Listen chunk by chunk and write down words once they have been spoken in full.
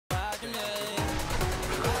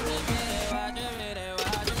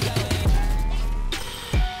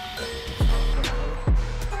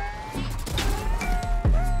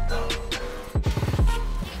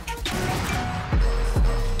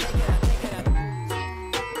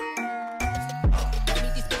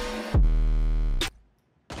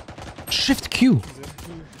shift Q.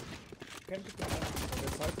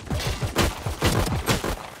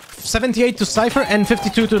 78 to Cypher and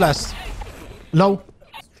 52 to last. Low.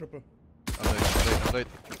 Triple. I'm late.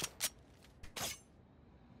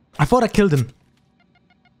 I thought I killed him.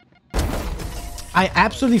 I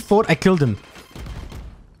absolutely thought I killed him.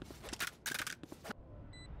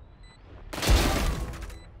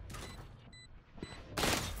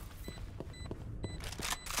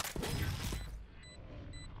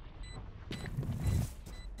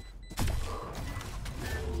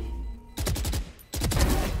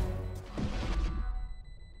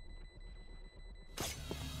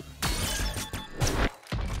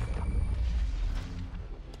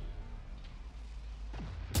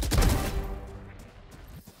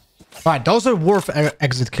 Right, those are worth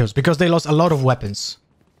exit kills because they lost a lot of weapons.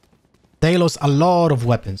 They lost a lot of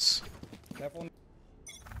weapons.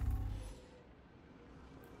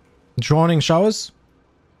 Drowning showers.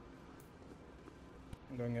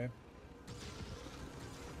 I'm going A.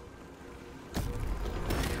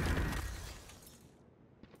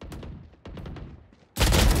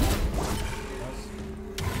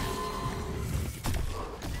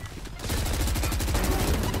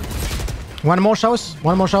 One more showers.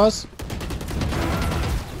 One more showers.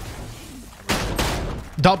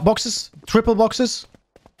 Dot boxes. Triple boxes.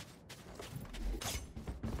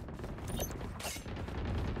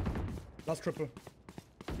 Last triple.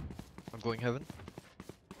 I'm going heaven.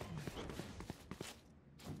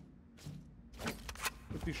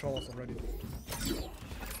 Could be showers already.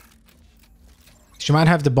 She might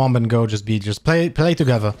have the bomb and go just B. Just play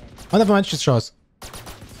together. Oh, never mind. Just showers.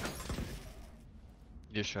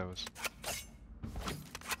 Yeah, showers.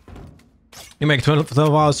 You make 12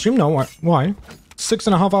 hours stream now? Why?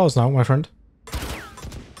 6.5 hours now, my friend.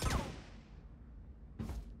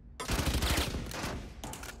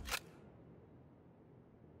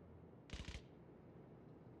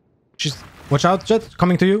 She's... Watch out, Jet.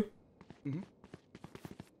 Coming to you.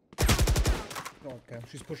 Oh, okay,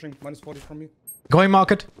 she's pushing. Minus 40 from me. Going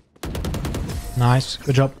market. Nice.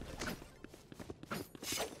 Good job.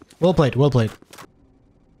 Well played. Well played.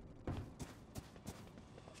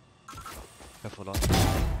 Careful on.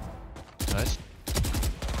 Nice.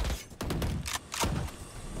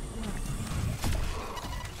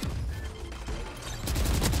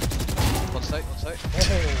 One side.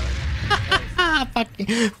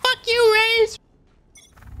 Fuck you, Raze.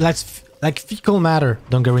 Let's like fecal matter,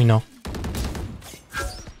 Dungarino.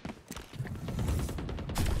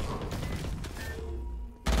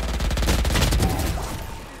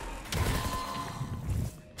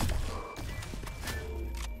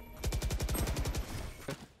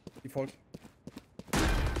 Default.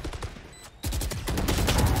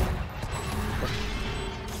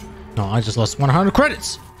 No, I just lost 100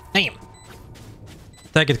 credits. Damn.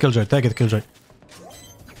 Take it, Killjoy. Take it, Killjoy.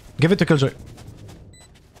 Give it to Killjoy.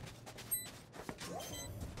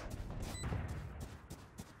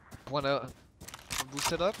 One out.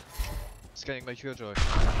 Boosted up. Scanning my Killjoy.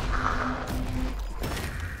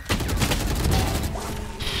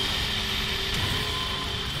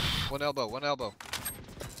 One elbow.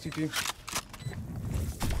 CT.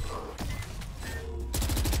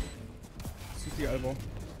 CT elbow.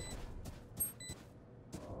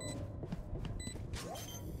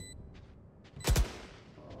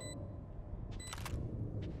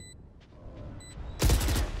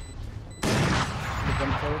 Good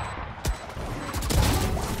one forward.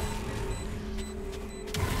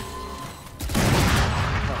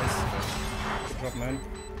 Nice. Good job, man.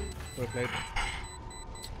 Well played.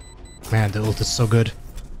 Man, the ult is so good.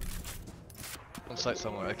 On site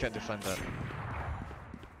somewhere. I can't defend that.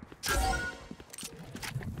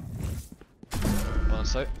 One on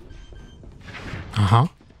site. Uh-huh.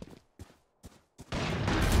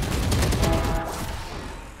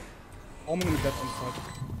 Omen and dead on side.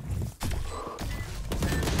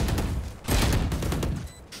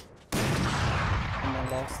 And then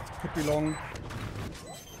last. Could be long.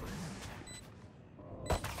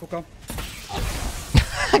 Hooker.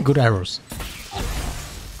 Good arrows.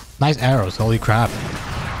 Nice arrows, holy crap.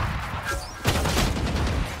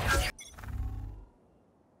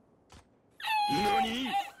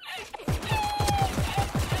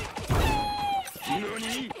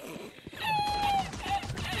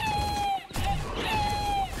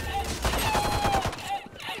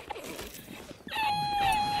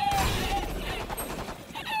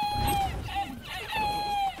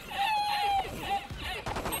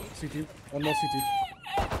 CT. One more CT.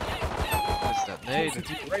 What's that? Nade. CT.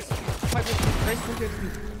 Race. Race 20 HP.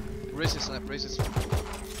 Race his snap. Race his.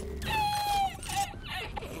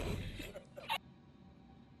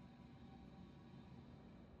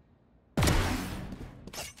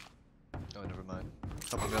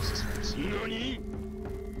 Top of us is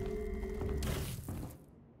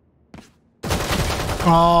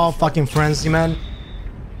Oh, fucking frenzy, man.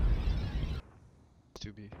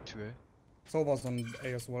 2B, 2A. So was on A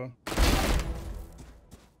as well.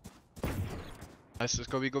 Nice, let's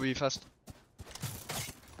go B fast.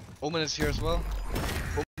 Omen is here as well.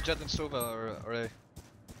 Omen, Jet, and Sova are A.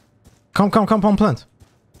 Come on plant.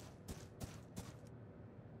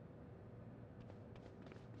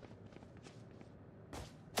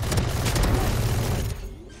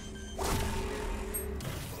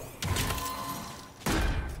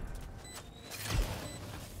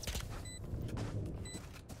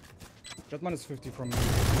 Jet minus 50 from me.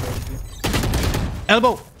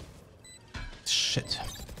 Elbow. Shit.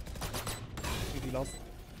 CD last.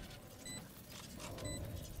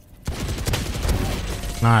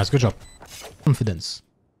 Nice, good job. Confidence.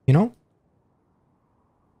 You know?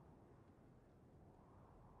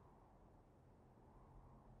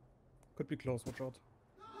 Could be close, watch out.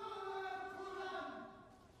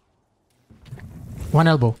 One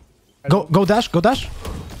elbow. Go dash, go dash.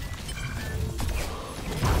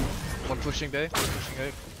 One pushing B, one pushing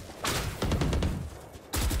A.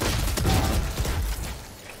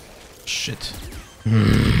 Shit.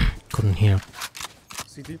 Couldn't hear.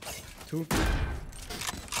 CT. 2.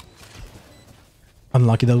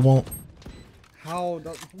 Unlucky that wall. How?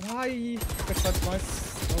 Why? That's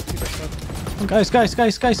nice. No, keep it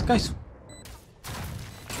Guys.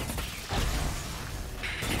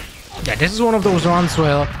 Yeah, this is one of those runs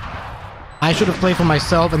where I should have played for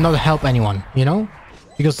myself and not help anyone, you know?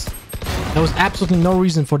 Because there was absolutely no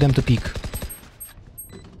reason for them to peek.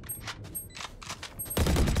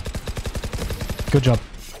 Good job.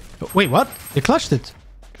 Wait, what? They clutched it.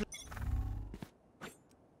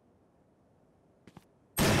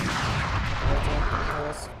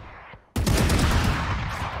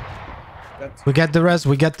 We get the res,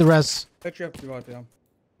 Actually have to be right, yeah.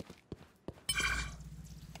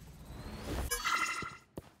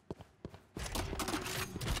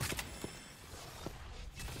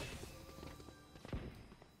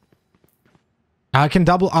 I can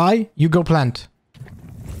double I, you go plant.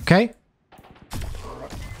 Okay?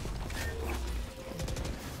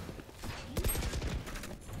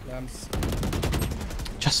 Lamps.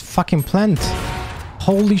 Just fucking plant.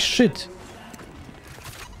 Holy shit.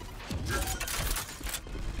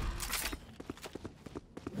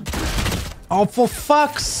 Oh, for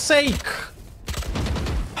fuck's sake.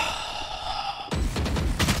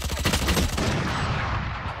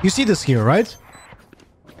 You see this here, right?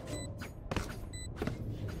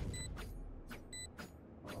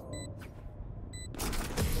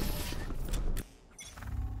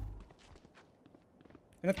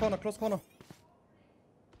 In that corner, close corner.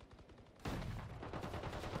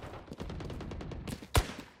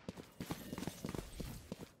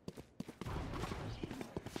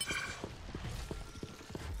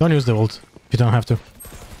 Don't use the ult if you don't have to.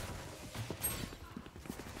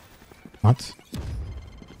 What?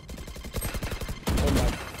 Oh my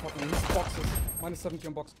fucking, these boxes. Minus 70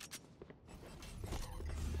 on box.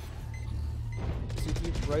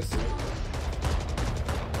 CT, race.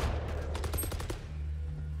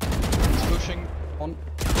 He's pushing. On.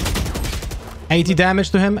 80 damage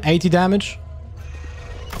to him, 80 damage.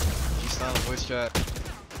 He's down, voice chat. Oh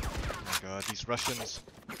my god, these Russians.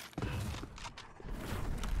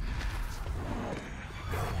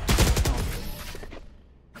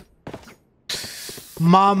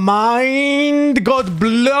 My mind got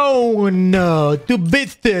blown to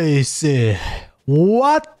bits.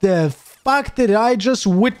 What the fuck did I just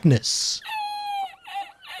witness?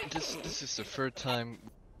 This is the third time.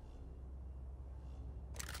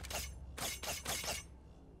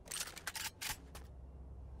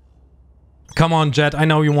 Come on, Jet. I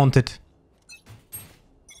know you want it.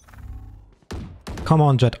 Come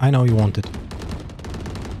on, Jet. I know you want it.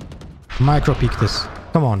 Micro peek this.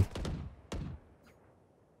 Come on.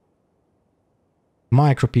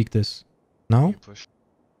 Micro peek this. No? Push.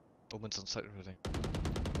 Omen's on site already.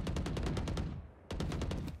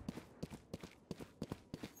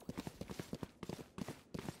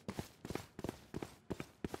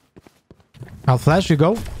 I'll flash, you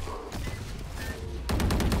go.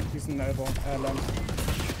 He's in elbow. Lamp.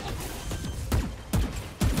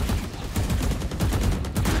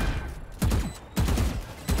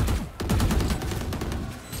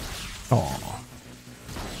 Oh.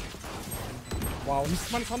 Wow,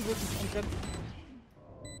 he's minus 100 on Jet.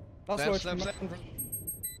 That's why it's Lamps. minus 100.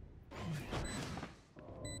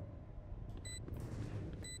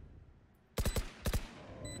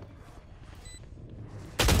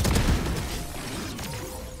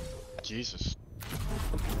 Jesus.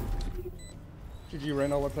 GG,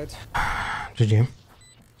 Reyna, well played. GG.